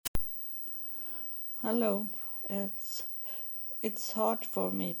Hello. It's hard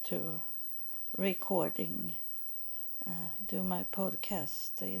for me to recording do my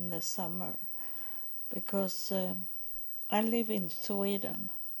podcast in the summer because I live in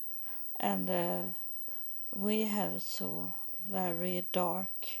Sweden and we have so very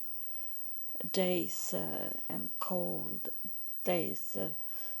dark days and cold days.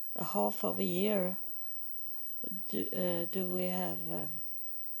 Half of a year do we have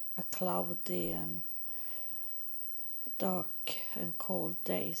a cloudy and dark and cold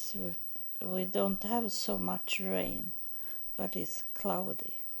days. We don't have so much rain, but it's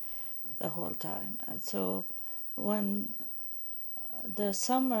cloudy the whole time. And so when the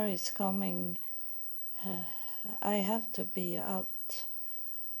summer is coming, I have to be out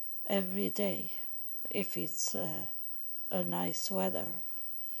every day if it's a nice weather.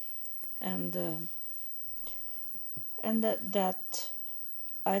 And that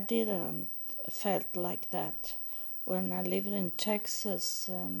I didn't felt like that when I lived in Texas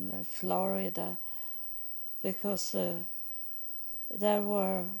and Florida, because there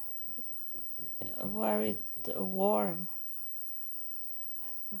were very warm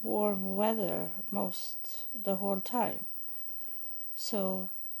weather most the whole time. So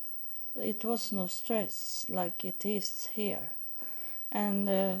it was no stress like it is here. And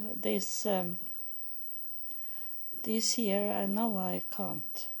this year I know I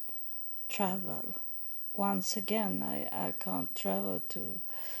can't travel. Once again, I can't travel to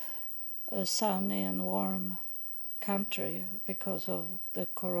a sunny and warm country because of the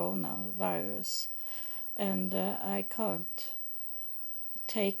coronavirus. And I can't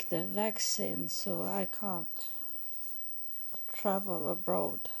take the vaccine, so I can't travel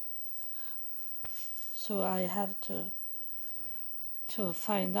abroad. So I have to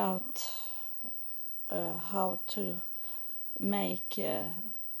find out how to make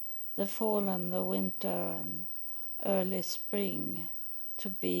the fall and the winter and early spring to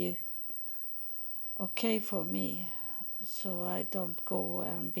be okay for me, so I don't go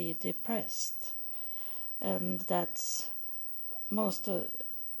and be depressed. And that's most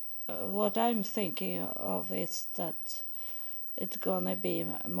what I'm thinking of is that it's gonna be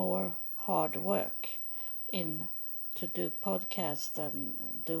more hard work in to do podcasts and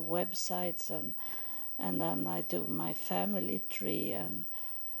do websites, and then I do my family tree. And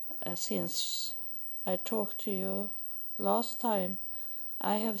since I talked to you last time,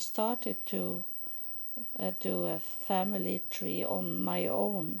 I have started to do a family tree on my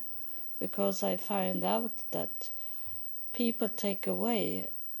own, because I find out that people take away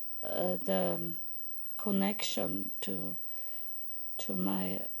the connection to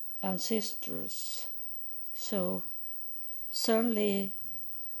my ancestors. So certainly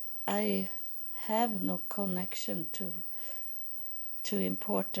I have no connection to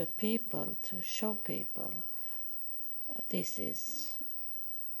imported people, to show people this is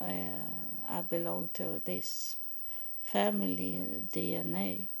I belong to this family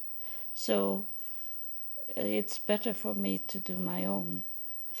DNA. So it's better for me to do my own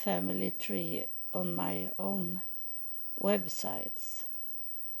family tree on my own websites.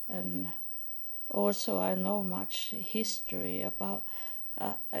 And also I know much history about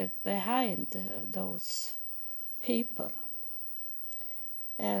behind those people.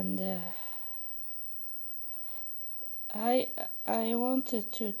 And I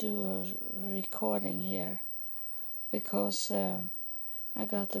wanted to do a recording here because I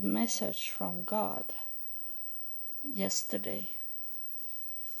got a message from God yesterday,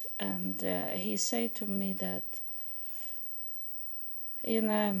 and he said to me that in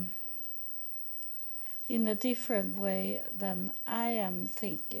a different way than I am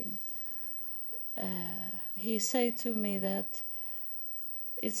thinking, he said to me that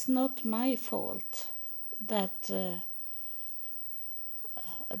it's not my fault that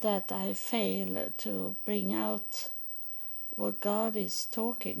that I fail to bring out what God is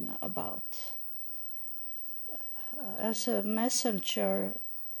talking about. As a messenger,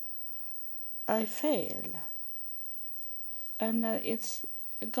 I fail, and it's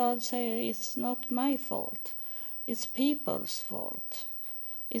God say it's not my fault. It's people's fault.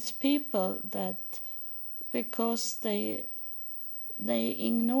 It's people that because they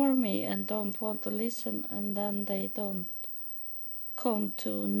ignore me and don't want to listen, and then they don't come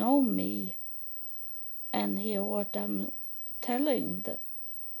to know me and hear what I'm telling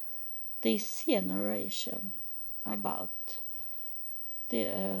this generation about.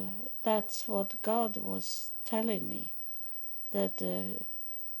 That's what God was telling me, that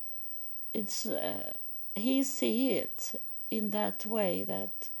it's he see it in that way,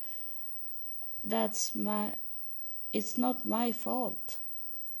 that it's not my fault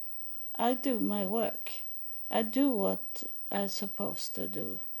I do my work. I do what I'm supposed to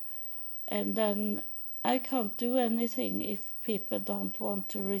do. And then I can't do anything if people don't want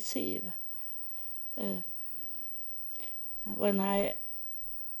to receive. Uh, when I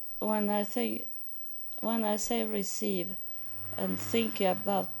think when I say receive and think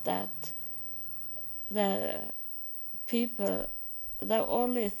about that, the people, the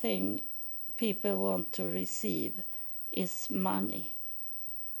only thing people want to receive is money.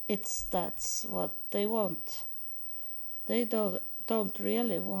 That's what they want. They don't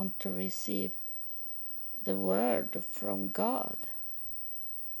really want to receive the word from God.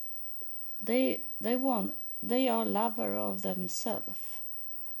 They are lover of themselves,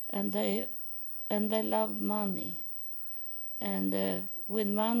 and they love money, and with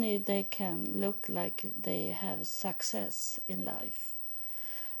money they can look like they have success in life,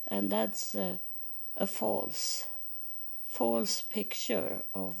 and that's a false picture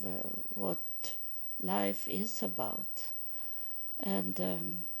of what life is about.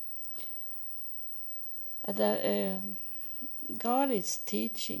 And God is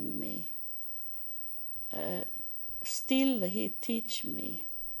teaching me. Still, He teach me.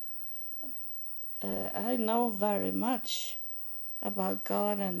 I know very much about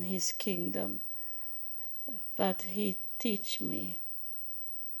God and His kingdom, but He teach me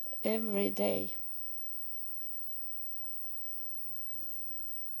every day.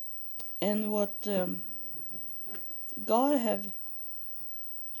 And what God have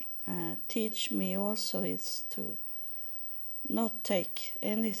teach me also is to not take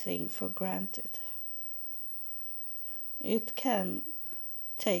anything for granted. It can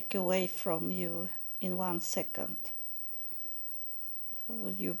take away from you in 1 second.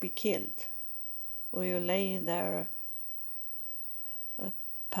 Or you be killed, or you lay there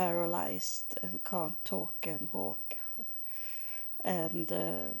paralyzed and can't talk and walk, and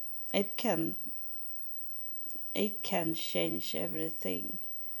it can change everything.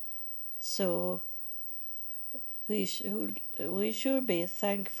 So we should be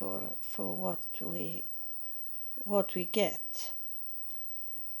thankful for what we get,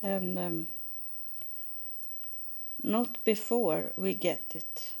 and not before we get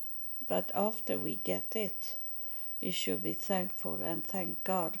it, but after we get it, we should be thankful and thank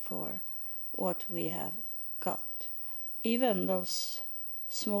God for what we have got. Even those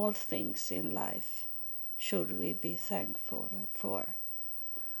small things in life should we be thankful for.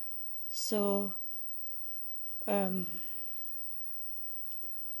 So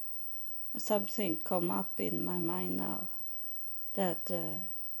something come up in my mind now, that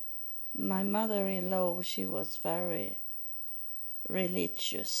my mother-in-law, she was very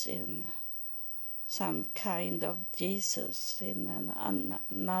religious in some kind of Jesus, in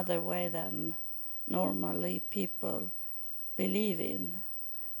another way than normally people believe in.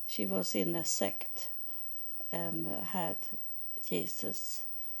 She was in a sect and had Jesus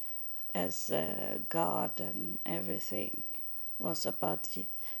as God, and everything was about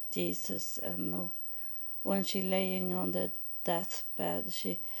Jesus. And when she laying on the deathbed,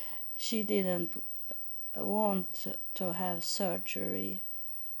 she didn't want to have surgery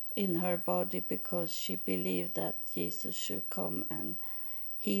in her body because she believed that Jesus should come and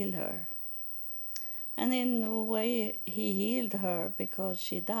heal her. And in a way, He healed her because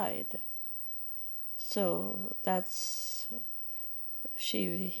she died. So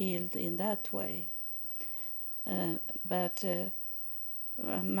she healed in that way. But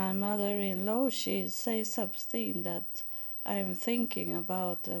my mother-in-law, she says something that I'm thinking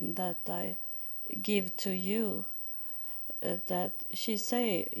about and that I give to you. That she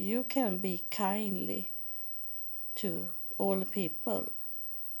say, you can be kindly to all people,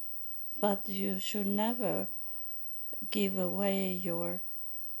 but you should never give away your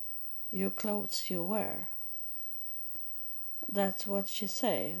clothes you wear. That's what she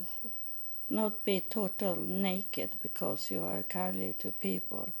says. Not be total naked because you are kindly to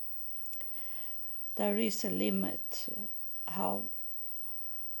people. There is a limit how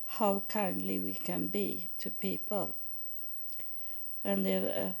kindly we can be to people.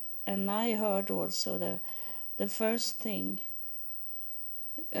 And I heard also the first thing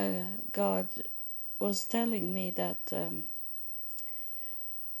God was telling me that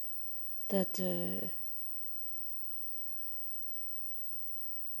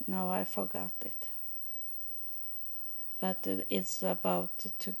now I forgot it. But it's about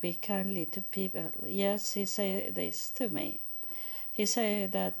to be kindly to people. Yes, He said this to me. He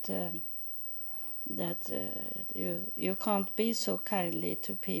said that you can't be so kindly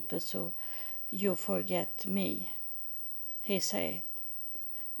to people, so you forget me. He said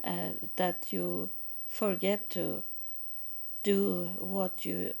that you forget to do what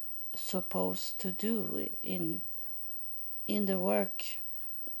you supposed to do in the work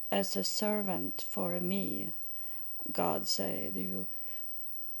as a servant for me. God said, you,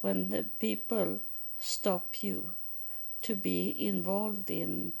 when the people stop you to be involved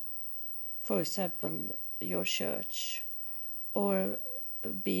in, for example, your church, or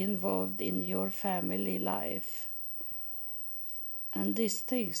be involved in your family life, and these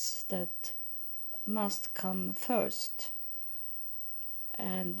things that must come first,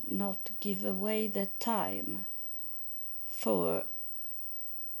 and not give away the time for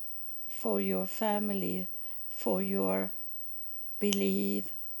your family, for your belief,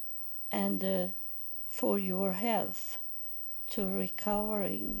 and for your health, to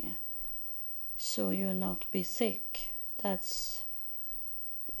recovering, so you not be sick. That's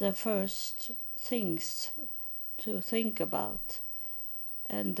the first things to think about.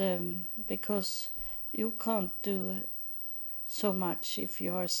 And because you can't do so much if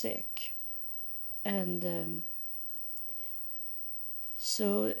you are sick. And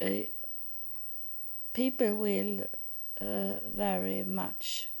so people will very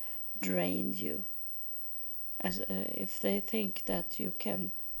much drain you, as if they think that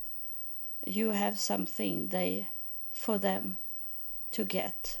you have something for them to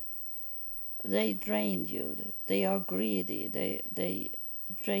get. They drain you. They are greedy. They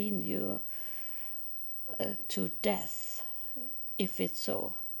drain you to death, if it's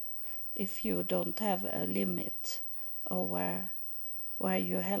so. If you don't have a limit of where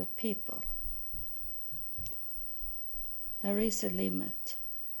you help people. There is a limit.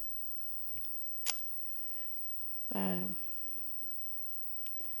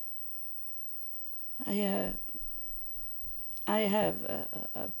 I have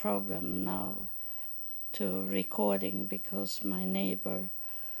a problem now to recording, because my neighbor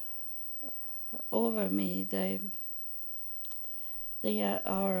over me, they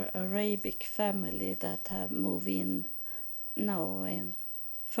are Arabic family that have moved in now in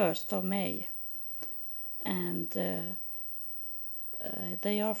 1st of May, and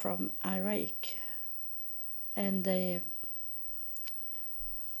they are from Iraq, and they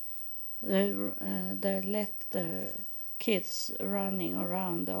let the kids running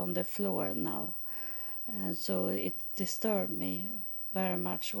around on the floor now, and so it disturbed me very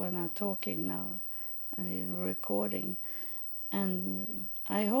much when I'm talking now in recording, and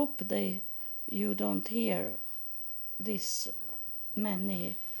I hope you don't hear this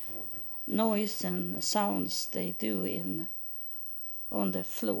many noise and sounds they do on the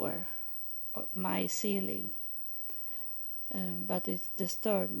floor, my ceiling, but it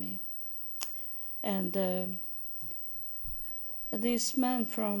disturbed me. And this man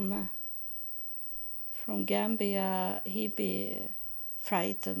from Gambia, he be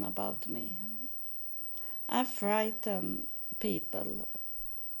frightened about me. I frighten people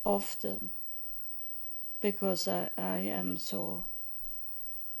often because I am so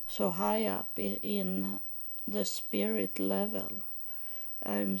high up in the spirit level.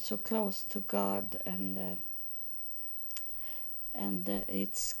 I'm so close to God, and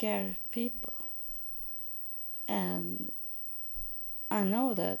it scares people. And I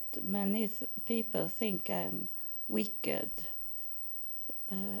know that many people think I'm wicked.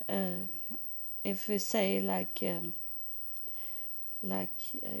 If we say like in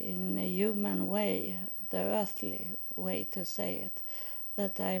a human way, the earthly way to say it,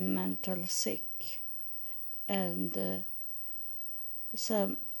 that I'm mental sick. And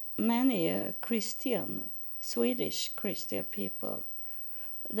so many Swedish Christian people,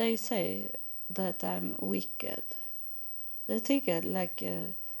 they say that I'm wicked. They think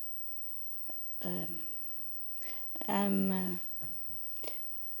I'm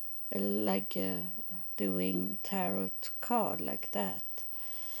doing tarot card like that.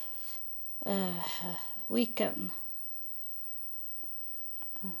 Wiccan.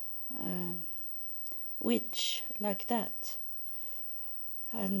 Witch like that.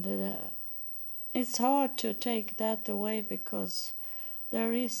 And it's hard to take that away, because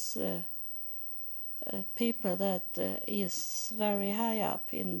there is people that is very high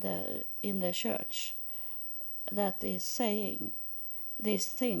up in the church that is saying these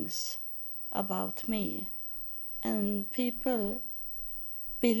things about me, and people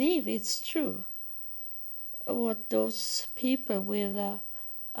believe it's true what those people with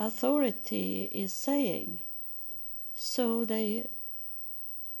authority is saying, so they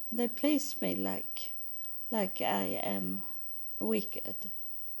place me like I am wicked.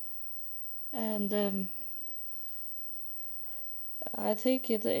 And I think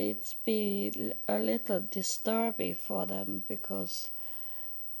it's be a little disturbing for them, because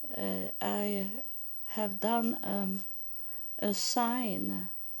I have done a sign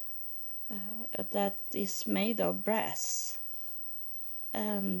that is made of brass,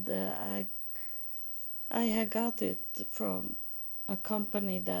 and I had got it from a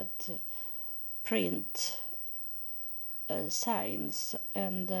company that print signs,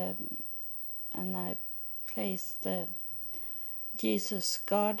 and I placed the Jesus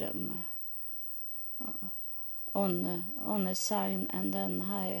Garden on a sign, and then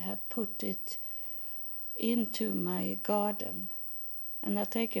I have put it into my garden, and I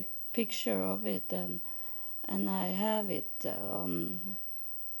take a picture of it, and I have it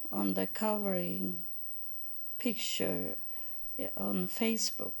on the covering picture on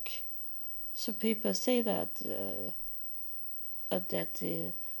Facebook. So people say that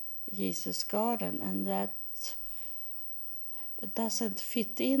Jesus Garden, and that doesn't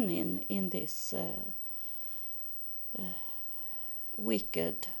fit in this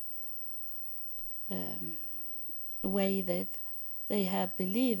wicked way that they have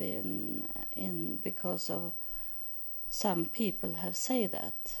believed in because of some people have said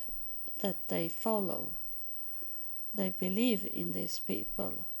that they believe in these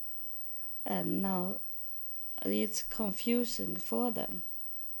people, and now it's confusing for them,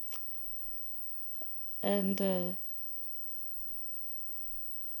 and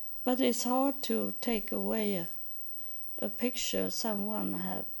but it's hard to take away a picture someone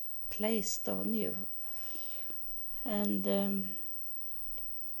have placed on you, and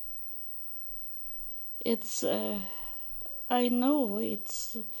it's I know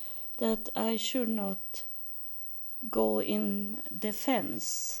it's that I should not go in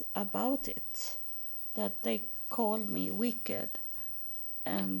defense about it, that they call me wicked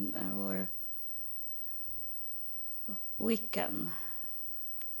and or Wiccan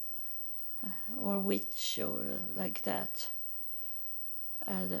or witch or like that.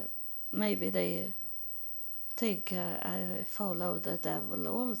 And maybe they think I follow the devil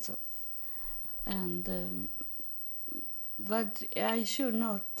also, and but I should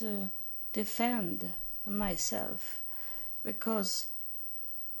not defend myself, because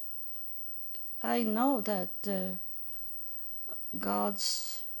I know that God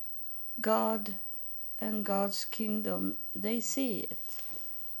and God's kingdom, they see it.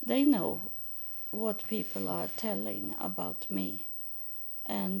 They know what people are telling about me,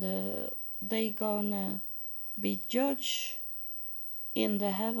 and they gonna be judged in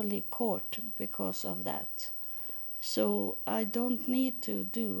the heavenly court because of that. So I don't need to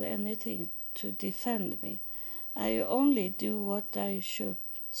do anything to defend me. I only do what I should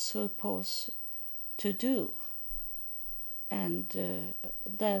suppose to do. And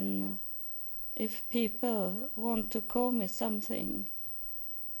then if people want to call me something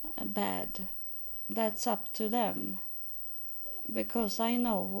bad, that's up to them, because I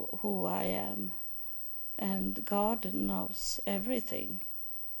know who I am, and God knows everything,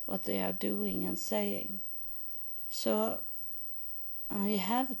 what they are doing and saying. So I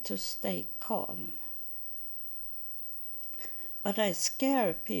have to stay calm. But I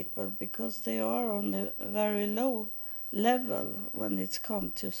scare people because they are on a very low level when it's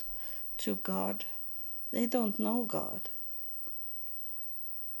come to God. They don't know God.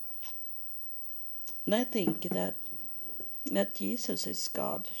 They think that Jesus is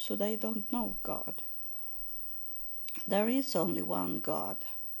God, so they don't know God. There is only one God.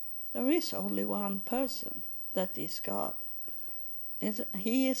 There is only one person that is God.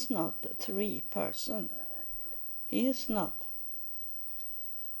 He is not three persons. He is not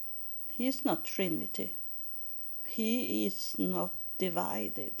Trinity. He is not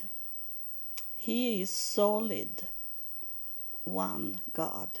divided. He is solid, one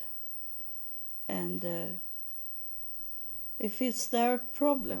God. And if it's their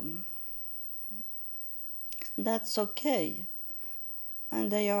problem, that's okay.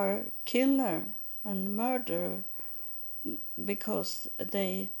 And they are killer and murderer because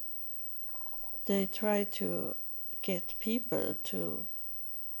they try to get people to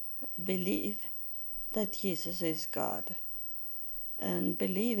believe that Jesus is God and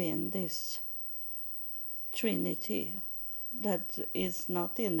believe in this Trinity that is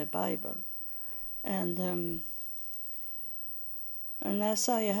not in the Bible. And as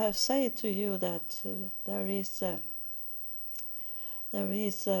I have said to you, that there is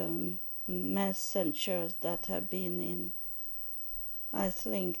messengers that have been in. I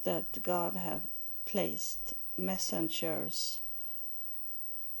think that God have placed messengers,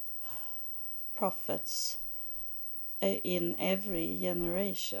 prophets, in every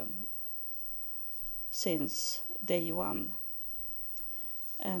generation since day one.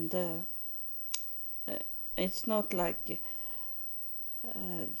 And it's not like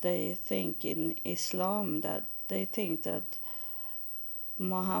they think in Islam that they think that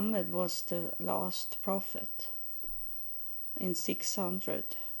Muhammad was the last prophet in 600,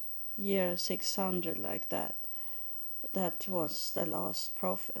 year 600, like that. That was the last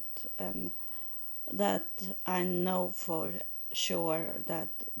prophet, and that I know for sure that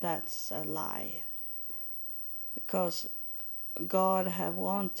that's a lie, because God have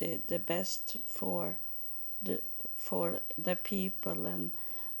wanted the best for the people and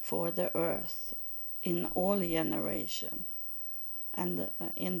for the earth in all generation, and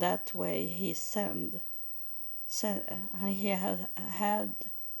in that way he he had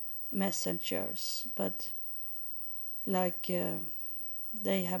messengers, but like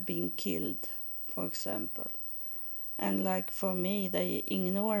they have been killed, for example, and like for me they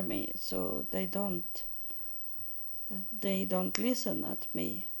ignore me, so they don't listen at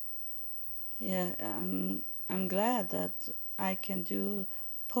me. Yeah, I'm glad that I can do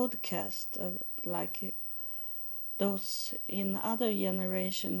podcast like those in other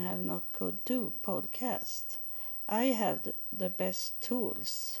generation have not could do podcast. I have the best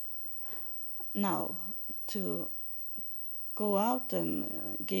tools now to go out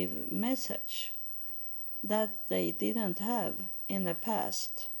and give message that they didn't have in the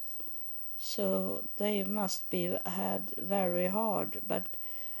past. So they must be had very hard, but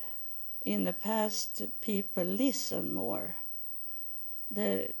in the past people listen more.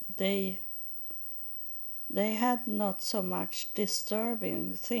 They had not so much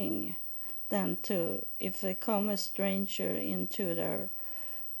disturbing thing than to, if they come a stranger into their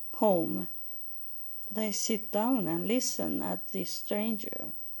home, they sit down and listen at this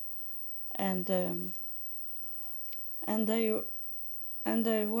stranger, and they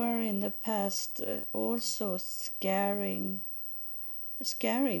were in the past also scaring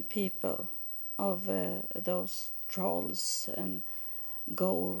people of those trolls and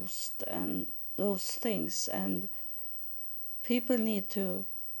ghosts and those things, and people need to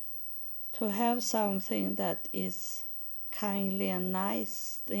have something that is kindly and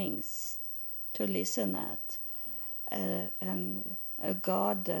nice things to listen at, and a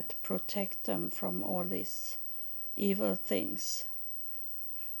God that protect them from all these evil things.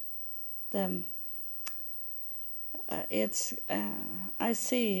 I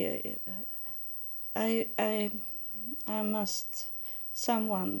see. I must.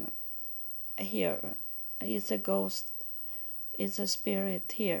 Someone here is a ghost. Is a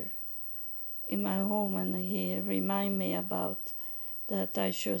spirit here in my home, and he remind me about that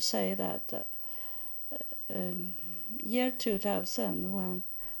I should say that year 2000, when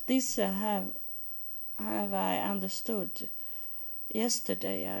this have I understood.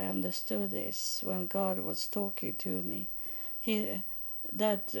 Yesterday I understood this when God was talking to me.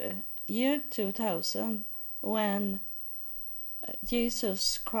 That year 2000, when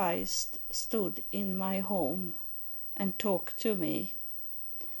Jesus Christ stood in my home and talked to me,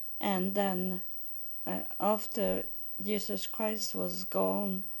 and then after Jesus Christ was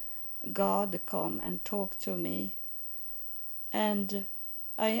gone, God come and talked to me, and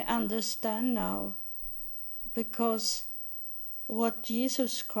I understand now, because what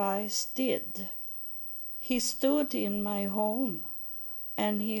Jesus Christ did, he stood in my home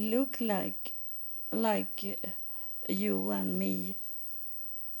and he looked like you and me,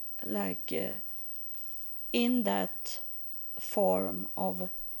 like in that form of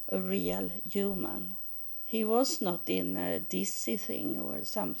a real human. He was not in a dizzy thing or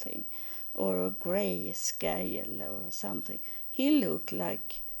something, or a grey scale or something. He looked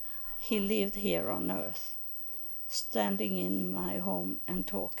like he lived here on earth, standing in my home and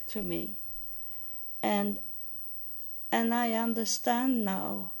talked to me. And I understand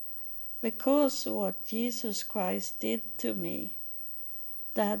now, because what Jesus Christ did to me,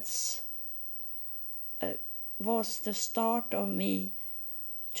 that's was the start of me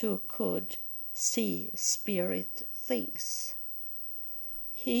to could see spirit things.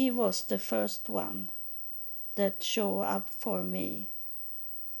 He was the first one that showed up for me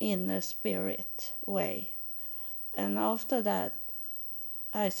in a spirit way. And after that,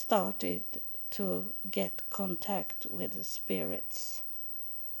 I started to get contact with the spirits.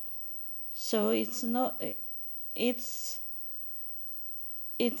 So it's not, it's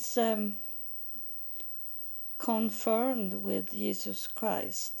confirmed with Jesus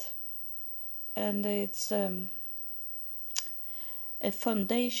Christ, and it's a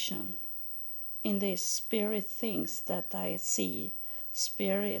foundation in these spirit things that I see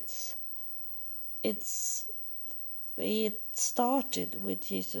spirits. It started with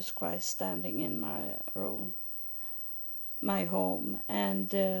Jesus Christ standing in my room, my home, and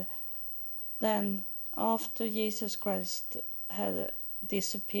then after Jesus Christ had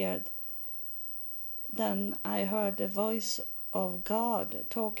disappeared, then I heard a voice of God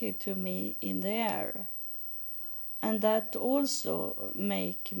talking to me in the air. And that also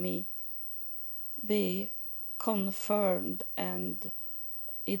make me be confirmed, and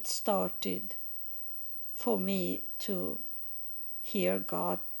it started for me to hear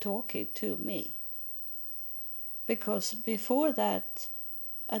God talking to me. Because before that,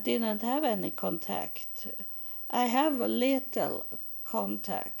 I didn't have any contact. I have a little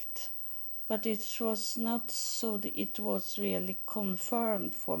contact, but it was not so that it was really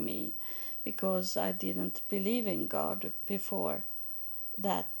confirmed for me, because I didn't believe in God before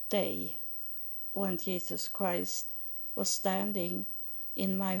that day when Jesus Christ was standing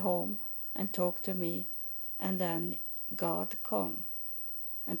in my home and talked to me, and then God come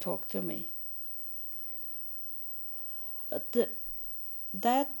and talked to me.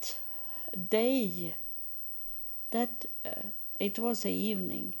 That day, it was a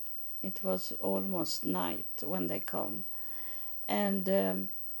evening. It was almost night when they come, and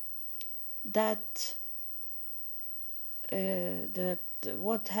that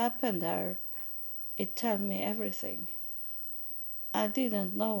what happened there, it told me everything. I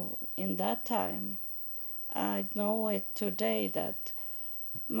didn't know in that time. I know it today that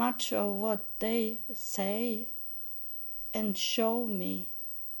much of what they say and show me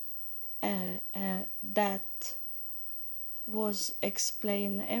that was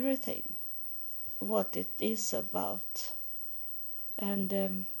explain everything, what it is about.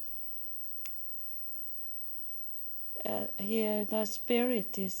 And here the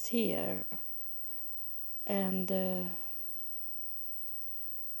Spirit is here, and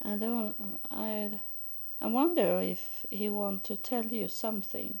I wonder if he want to tell you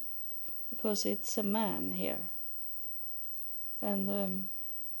something, because it's a man here, and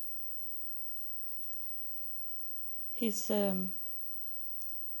he's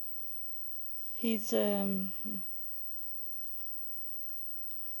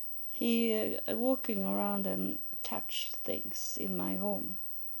walking around and touch things in my home,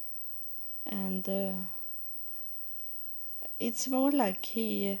 and it's more like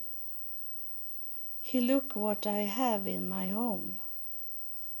he look what I have in my home.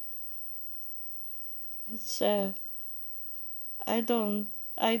 It's I don't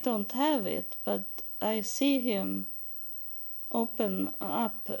have it, but I see him open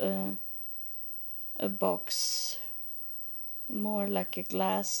up a box, more like a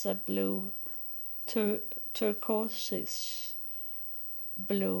glass, a blue, turquoise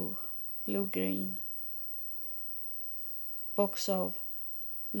blue-green box of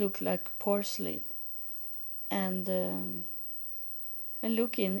look like porcelain, and I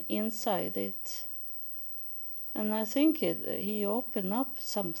look inside it, and I think he opened up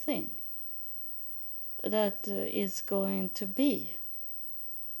something that is going to be.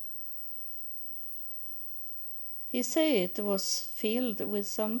 He said it was filled with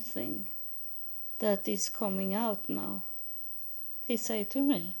something that is coming out now. He said to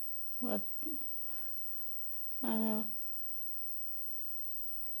me, "What?"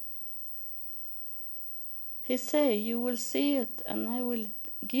 He said, "You will see it, and I will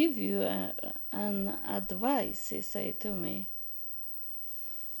give you an advice." He said to me.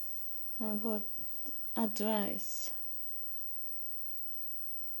 And what advice?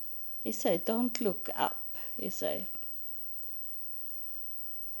 He said, "Don't look up." He said,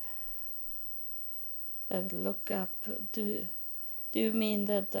 "Look up. Do you mean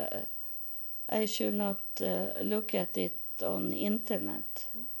that I should not look at it on the internet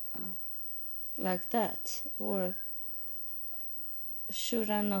like that, or should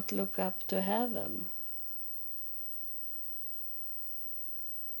I not look up to heaven?"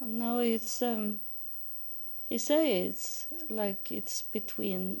 No, it's he say it's like it's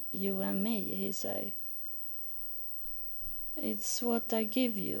between you and me. He say it's what I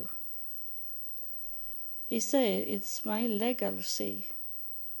give you. He say it's my legacy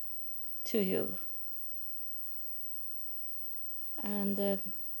to you, and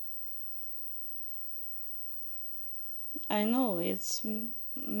I know it's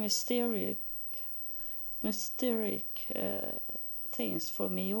mysterious things for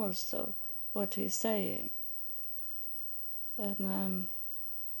me also, what he's saying. And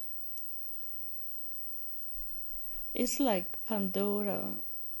it's like Pandora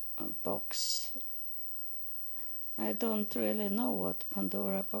box. I don't really know what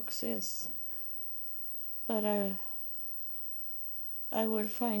Pandora box is, but I will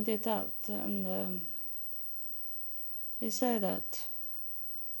find it out. And he said that,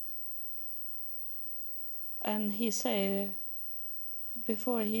 and he said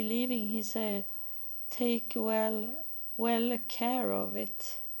before he leaving, he said, "Take well care of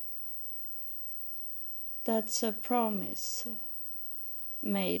it. that's a promise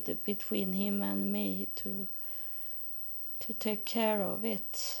made between him and me to take care of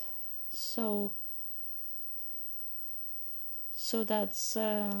it. So that's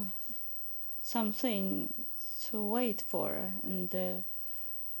something to wait for, and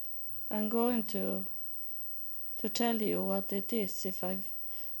I'm going to tell you what it is if I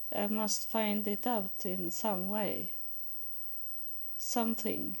must find it out in some way.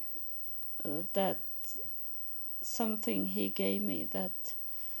 Something something he gave me that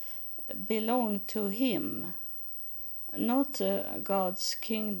belonged to him, not God's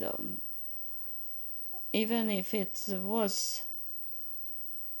kingdom. Even if it was,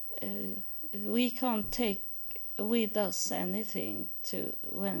 we can't take with us anything to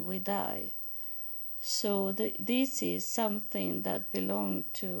when we die. So this is something that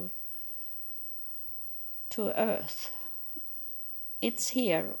belonged to earth. It's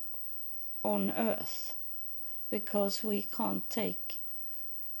here on earth because we can't take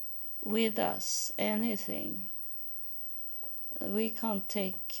with us anything. We can't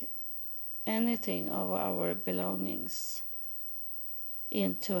take anything of our belongings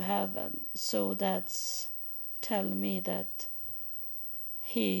into heaven. So that's tell me that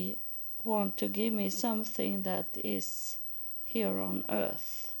he want to give me something that is here on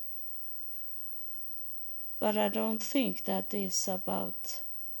earth. But I don't think that is about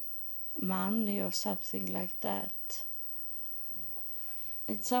money or something like that.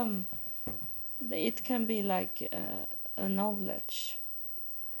 It can be like a knowledge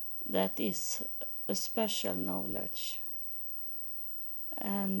that is a special knowledge.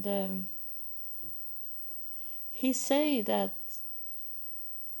 And he say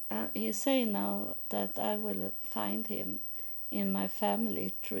now that I will find him in my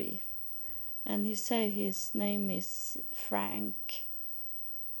family tree. And he say his name is Frank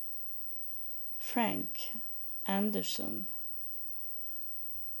Anderson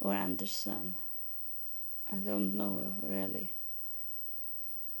or Anderson. I don't know really.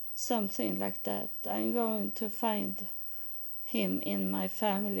 Something like that. I'm going to find him in my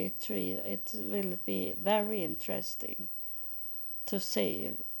family tree. It will be very interesting to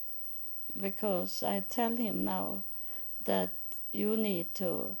see, because I tell him now that you need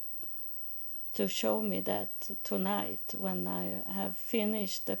to show me that tonight when I have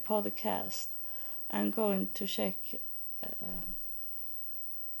finished the podcast. I'm going to check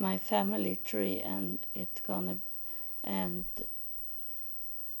my family tree, and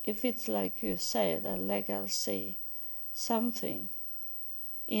if it's like you said, a legacy, something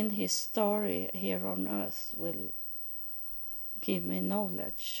in his story here on earth will give me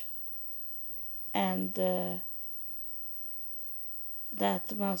knowledge. And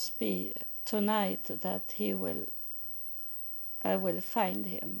that must be tonight that I will find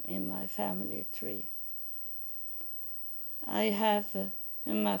him in my family tree. I have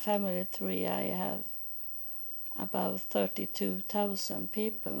in my family tree I have about 32,000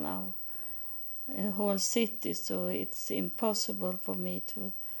 people now in the whole city, so it's impossible for me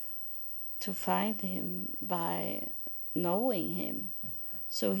to find him by knowing him.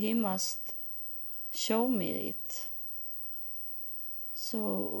 So he must show me it.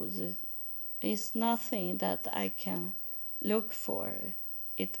 So it's nothing that I can look for.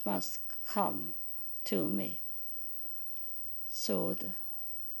 It must come to me. So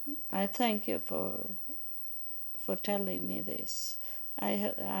I thank you for telling me this.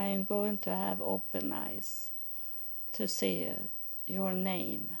 I am going to have open eyes to see your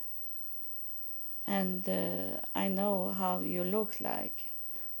name. And I know how you look like.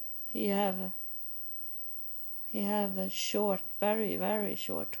 He have a short, very, very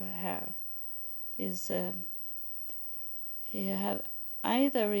short hair. He have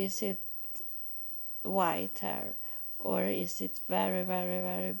either is it white hair or is it very, very,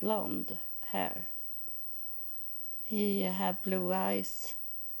 very blonde hair. He have blue eyes.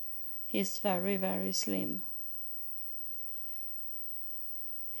 He's very, very slim.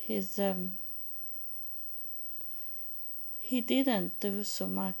 He didn't do so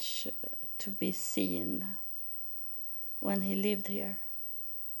much to be seen when he lived here.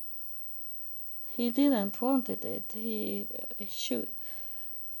 He didn't wanted it. He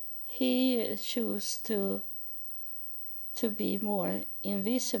chose to be more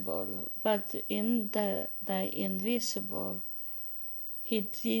invisible, but in the invisible he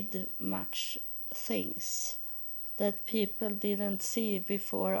did much things that people didn't see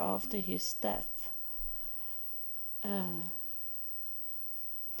before after his death. I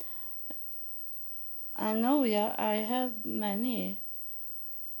know, I have many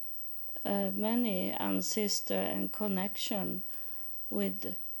ancestor and connection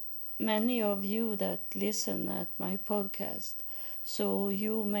with many of you that listen at my podcast, so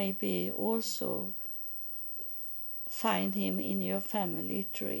you maybe also find him in your family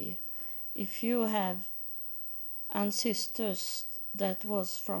tree. If you have ancestors that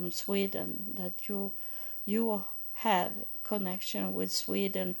was from Sweden, that you have connection with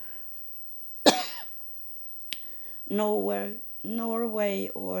Sweden, Norway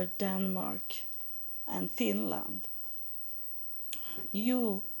or Denmark and Finland,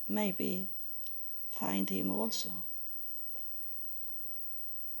 you maybe find him also.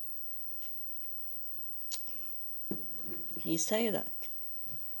 He say that.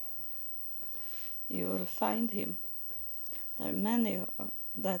 You will find him. There are many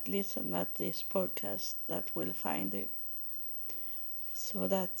that listen at this podcast that will find him. So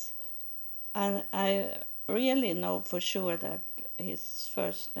that, and I really know for sure that his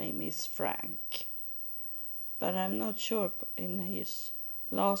first name is Frank, but I'm not sure in his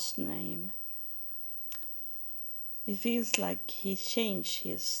last name. It feels like he changed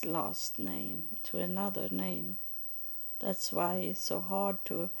his last name to another name. That's why it's so hard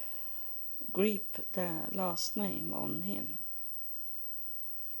to grip the last name on him.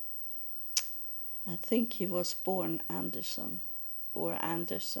 I think he was born Anderson,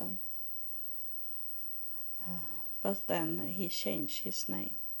 but then he changed his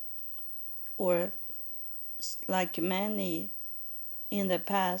name. Or like many in the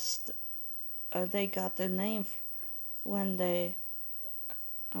past, they got the name when they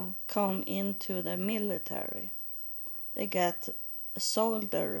come into the military. They get a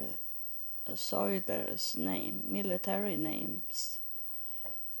soldier's name, military names.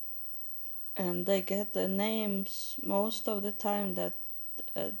 And they get the names most of the time that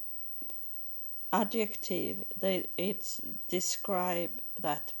adjective, it's describe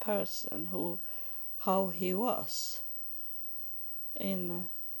that person, how he was in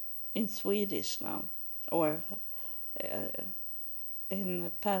Swedish now, or in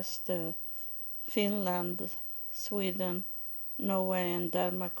the past Finland, Sweden, Norway and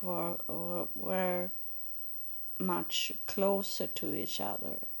Denmark were much closer to each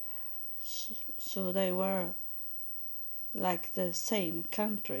other. So they were like the same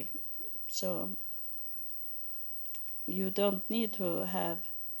country. So you don't need to have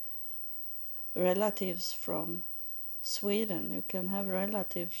relatives from Sweden. You can have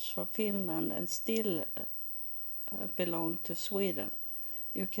relatives from Finland and still belong to Sweden.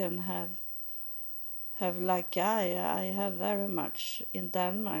 You can have like I have very much in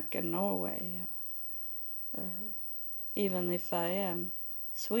Denmark and Norway. Even if I am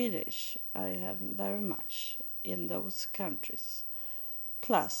Swedish, I have very much in those countries.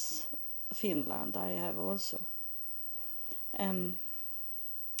 Plus Finland I have also.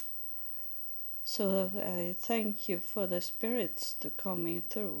 So I thank you for the spirits to coming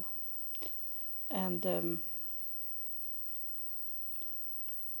through. And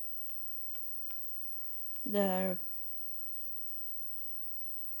there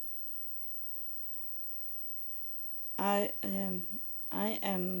I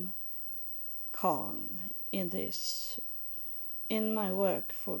am calm in this. In my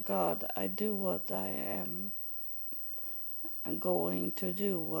work for God, I do what I am going to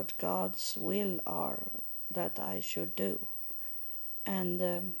do, what God's will are that I should do.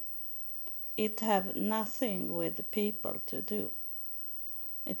 And it have nothing with the people to do.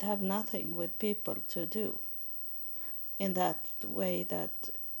 It have nothing with people to do in that way that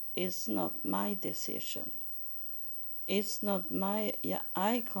is not my decision. It's not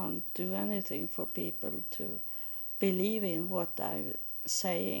I can't do anything for people to believe in what I'm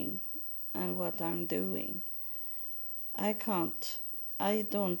saying and what I'm doing. I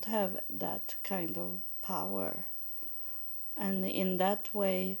don't have that kind of power. And in that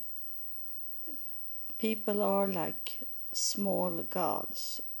way, people are like small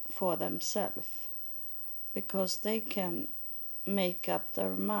gods for themselves, because they can make up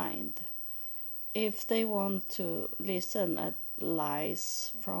their mind. If they want to listen at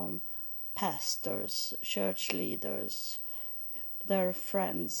lies from pastors, church leaders, their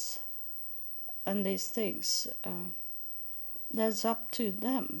friends, and these things, that's up to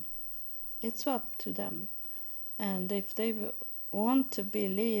them. It's up to them. And if they want to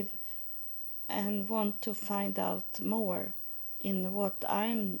believe and want to find out more in what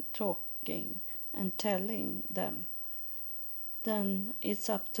I'm talking and telling them, then it's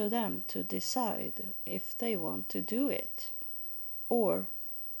up to them to decide if they want to do it, or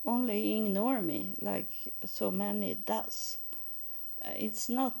only ignore me like so many does. It's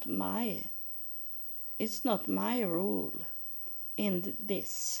not my rule in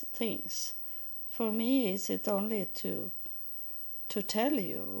these things. For me, is it only to to tell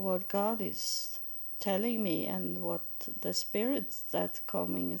you what God is telling me and what the spirits that's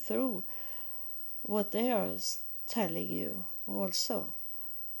coming through, what they are telling you also,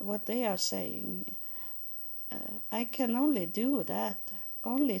 what they are saying. I can only do that,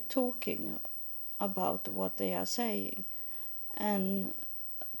 only talking about what they are saying and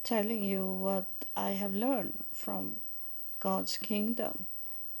telling you what I have learned from God's kingdom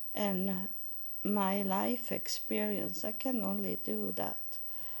and my life experience. I can only do that,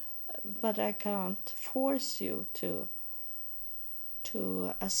 but I can't force you to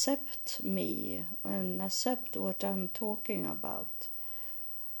accept me and accept what I'm talking about.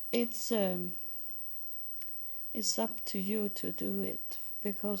 It's up to you to do it,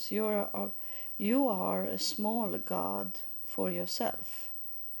 because you are a small God for yourself.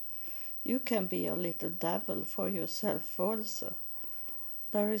 You can be a little devil for yourself also.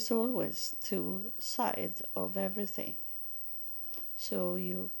 There is always two sides of everything. So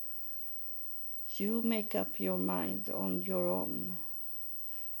you make up your mind on your own.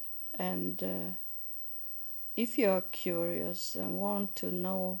 And if you are curious and want to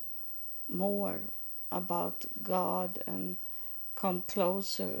know more about God and come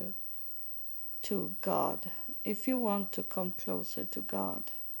closer to God, if you want to come closer to God,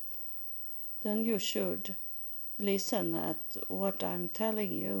 then you should listen at what I'm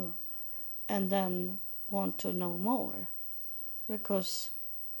telling you and then want to know more, because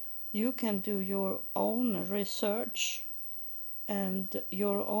you can do your own research and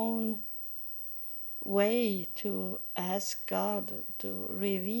your own way to ask God to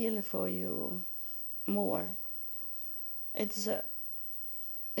reveal for you more. It's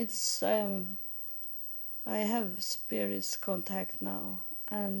I have spirits contact now,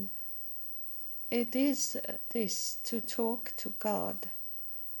 and it is this to talk to God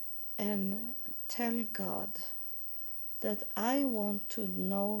and tell God that I want to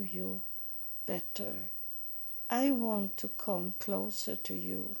know you better. I want to come closer to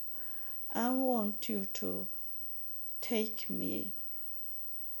you. I want you to take me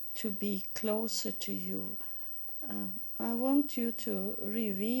to be closer to you. I want you to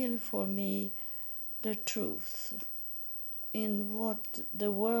reveal for me the truth in what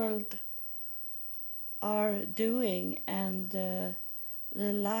the world are doing and the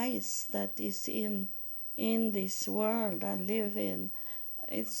lies that is in this world I live in.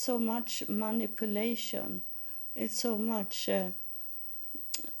 It's so much manipulation. It's so much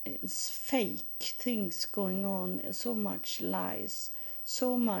it's fake things going on. So much lies.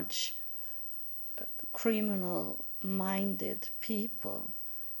 So much criminal-minded people.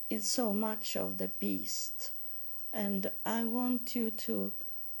 It's so much of the beast. And I want you to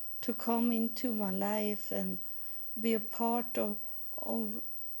come into my life and be a part of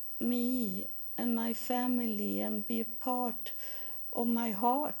me and my family and be a part of my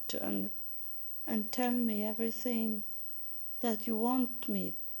heart and tell me everything that you want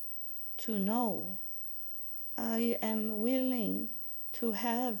me to know. I am willing to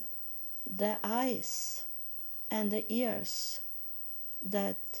have the eyes and the ears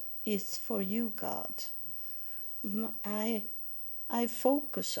that is for you, God. I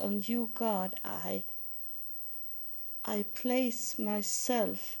focus on you, God. I place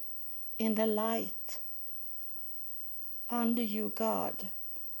myself in the light under you, God,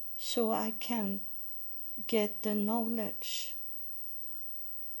 so I can get the knowledge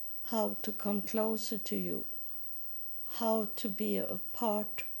how to come closer to you, how to be a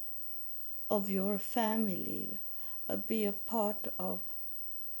part of your family, be a part of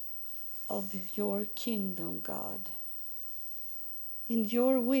your kingdom, God, in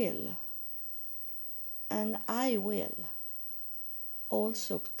your will. And I will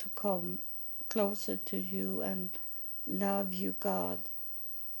also to come closer to you and love you, God.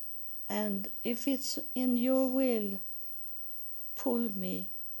 And if it's in your will, pull me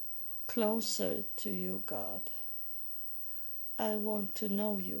closer to you, God. I want to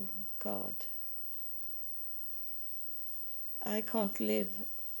know you, God. I can't live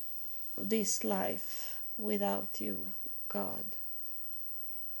this life without you, God.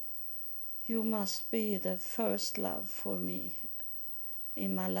 You must be the first love for me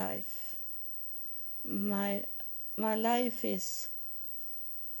in my life. My life is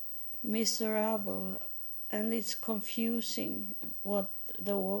miserable and it's confusing what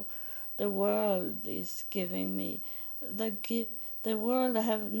the world is giving me. The world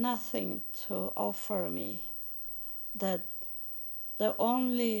have nothing to offer me. That the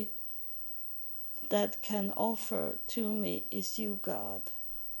only that can offer to me is you, God.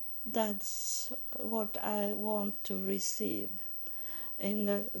 That's what I want to receive. In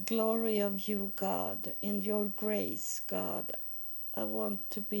the glory of you, God, in your grace, God, I want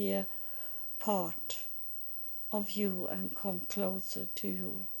to be a part of you and come closer to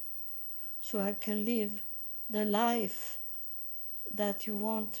you, so I can live the life that you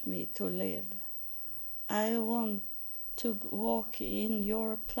want me to live. I want to walk in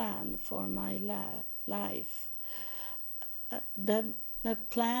your plan for my life. The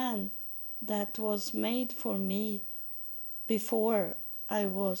plan that was made for me before I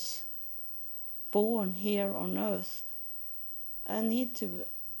was born here on earth. I need to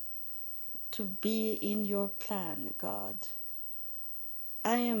be in your plan, God.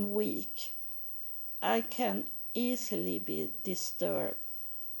 I am weak. I can easily be disturbed.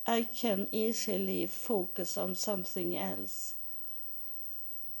 I can easily focus on something else.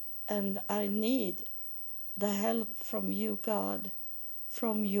 And I need the help from you, God,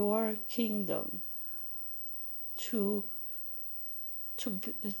 from your kingdom to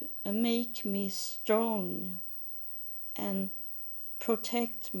make me strong and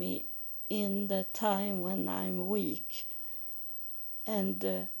protect me in the time when I'm weak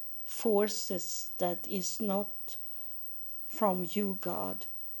and forces that is not from you, God,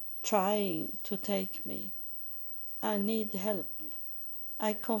 trying to take me. I need help.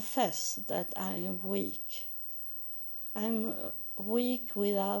 I confess that I am weak. I'm weak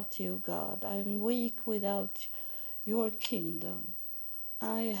without you, God. I'm weak without your kingdom.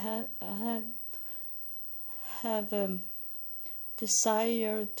 I have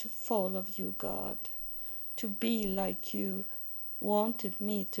desire to follow you, God, to be like you wanted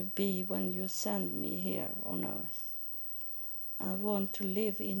me to be when you sent me here on earth. I want to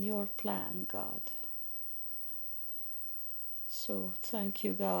live in your plan, God. So thank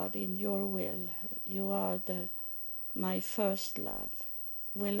you, God, in your will. You are my first love,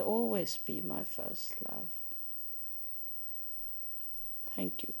 will always be my first love.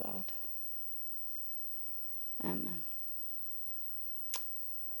 Thank you, God. Amen.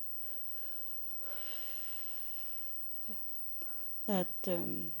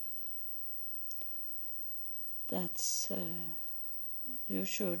 That's you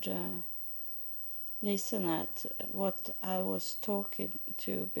should listen at what I was talking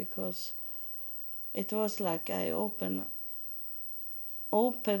to, because it was like I open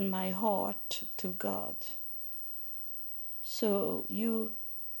my heart to God. So you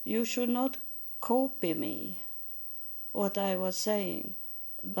should not copy me what I was saying,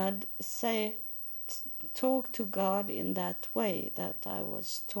 but talk to God in that way that I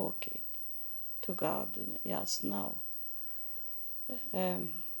was talking to God just now.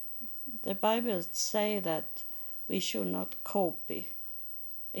 The Bible say that we should not copy.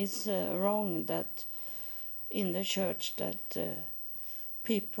 It's wrong that in the church that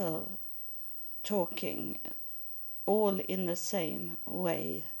people talking all in the same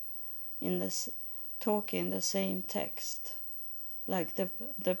way, talking the same text, like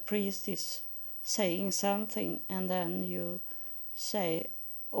the priest is saying something and then you say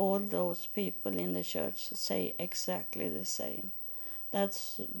all those people in the church say exactly the same.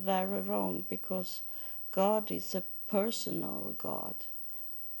 That's very wrong, because God is a personal God.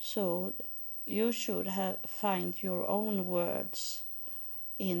 So you should find your own words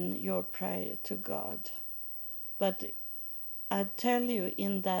in your prayer to God. But I tell you,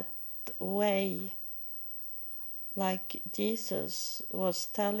 in that way, like Jesus was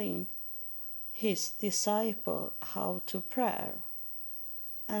telling his disciple how to pray.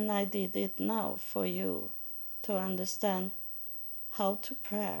 And I did it now for you to understand how to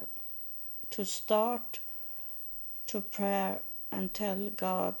pray, to start to pray and tell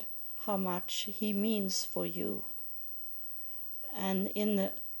God how much he means for you. And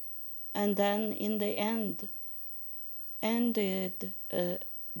then in the end, ended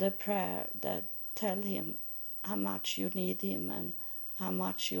the prayer that tell him how much you need him and how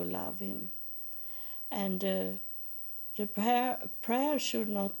much you love him. And the prayer should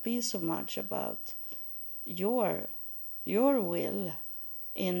not be so much about your will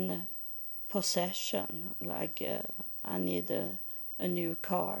in possession, like I need a new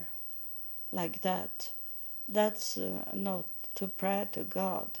car, like that. That's not to pray to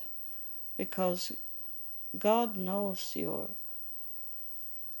God, because God knows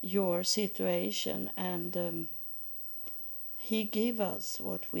your situation, and he gives us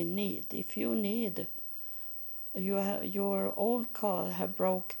what we need. If you need, your old car have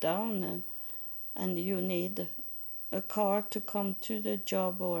broke down and you need a car to come to the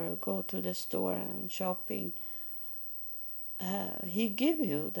job or go to the store and shopping, he give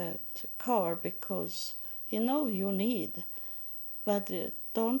you that car because he know you need. But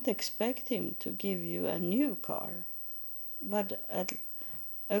don't expect him to give you a new car, but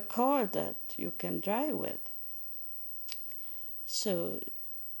a car that you can drive with. So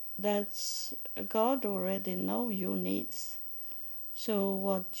that's God already know your needs. So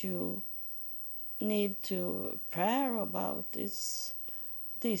what you need to pray about is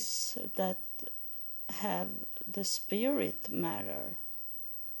this, that have the spirit matter.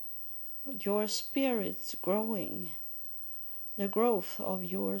 Your spirit's growing. The growth of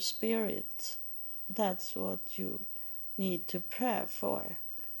your spirit, that's what you need to pray for.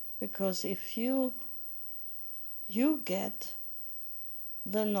 Because if you get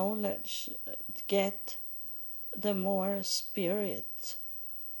the knowledge, get the more spirit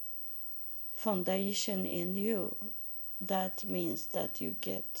foundation in you, that means that you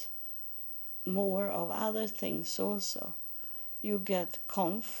get more of other things also. You get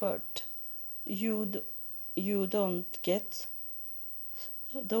comfort. You don't get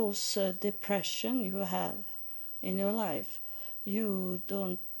those depression you have in your life. You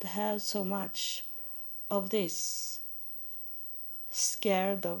don't have so much of this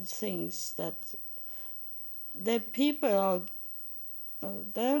scared of things that the people are,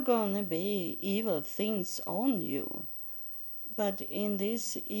 they're gonna be evil things on you, but in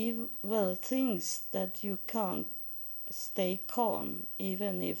these evil things that you can't stay calm,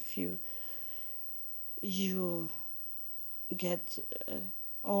 even if you get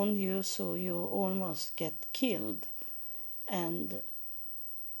on you, so you almost get killed, and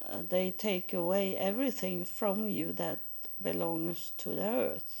they take away everything from you that belongs to the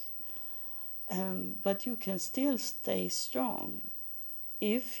earth. But you can still stay strong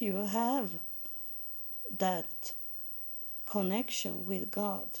if you have that connection with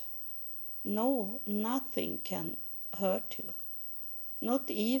God. No, nothing can hurt you.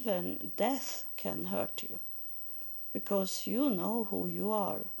 Not even death can hurt you, because you know who you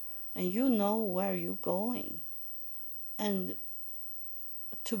are and you know where you're going. And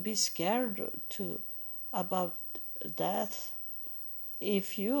to be scared about death,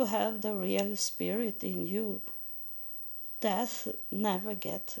 if you have the real spirit in you, death never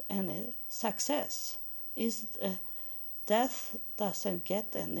get any success. Death doesn't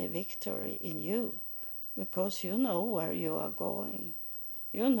get any victory in you, because you know where you are going.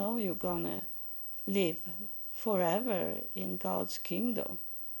 You know you're gonna live forever in God's kingdom.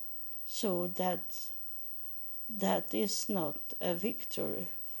 So that is not a victory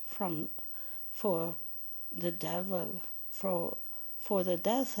for the devil. For the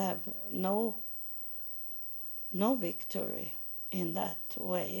death have no victory in that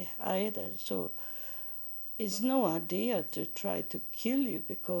way either. So it's no idea to try to kill you,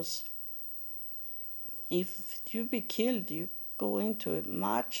 because if you be killed, you go into a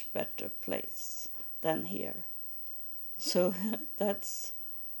much better place than here. So that's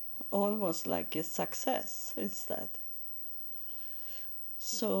almost like a success, is that?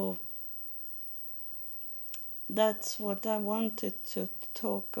 So that's what I wanted to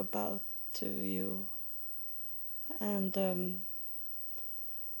talk about to you. And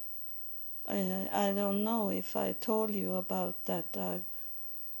I don't know if I told you about that.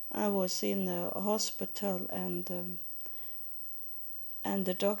 I was in a hospital, and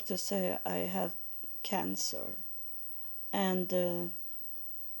the doctor said I had cancer, and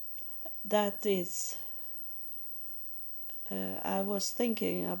that is. I was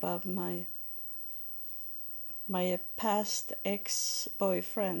thinking about my past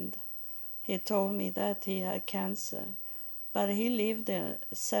ex-boyfriend. He told me that he had cancer, but he lived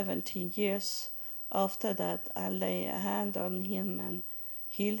 17 years. After that, I lay a hand on him and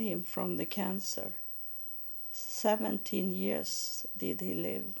healed him from the cancer. 17 years did he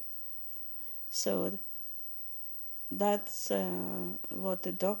live. So that's what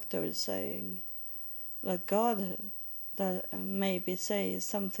the doctor is saying. But God maybe say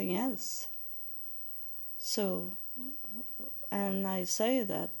something else. So, and I say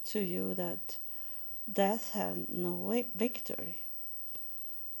that to you, that death had no victory.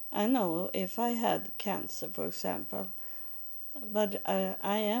 I know if I had cancer, for example, but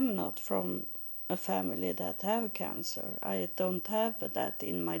I am not from a family that have cancer. I don't have that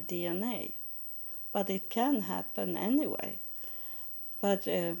in my DNA. But it can happen anyway. But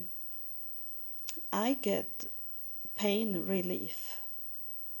I get pain relief.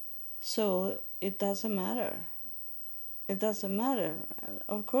 So it doesn't matter. It doesn't matter.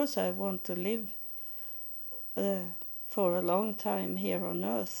 Of course I want to live for a long time here on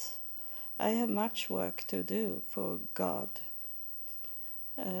earth. I have much work to do for God.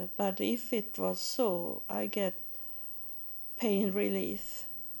 But if it was so, I get pain relief,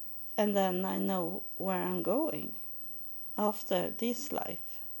 and then I know where I'm going after this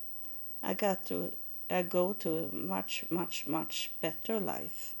life. I go to a much, much, much better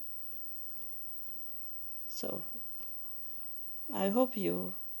life. So I hope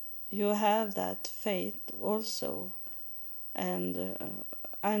you have that faith also, and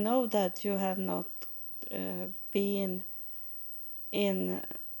I know that you have not been in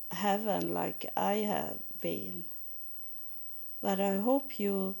heaven like I have been, but I hope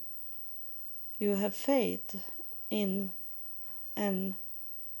you have faith in and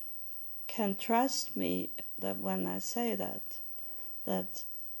can trust me that when I say that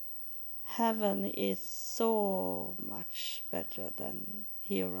heaven is so much better than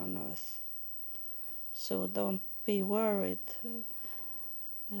here on earth. So don't be worried.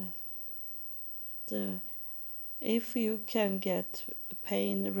 If you can get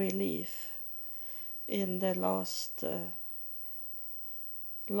pain relief in the last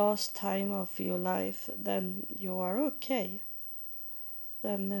time of your life, then you are okay.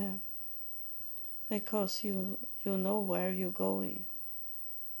 Then because you know where you're going.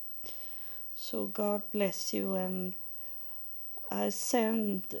 So God bless you, and I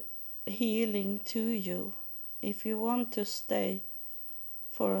send healing to you if you want to stay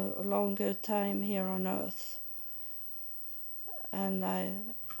for a longer time here on earth. And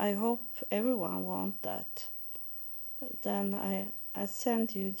I hope everyone want that. Then I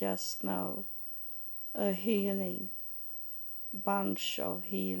send you just now a healing, bunch of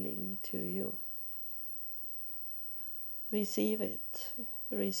healing to you. Receive it,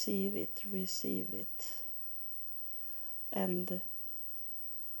 receive it, receive it. And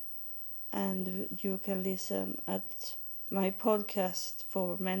you can listen at my podcast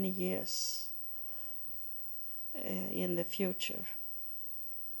for many years in the future.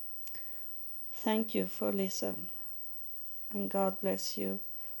 Thank you for listening, and God bless you.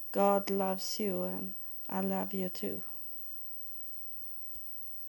 God loves you, and I love you too.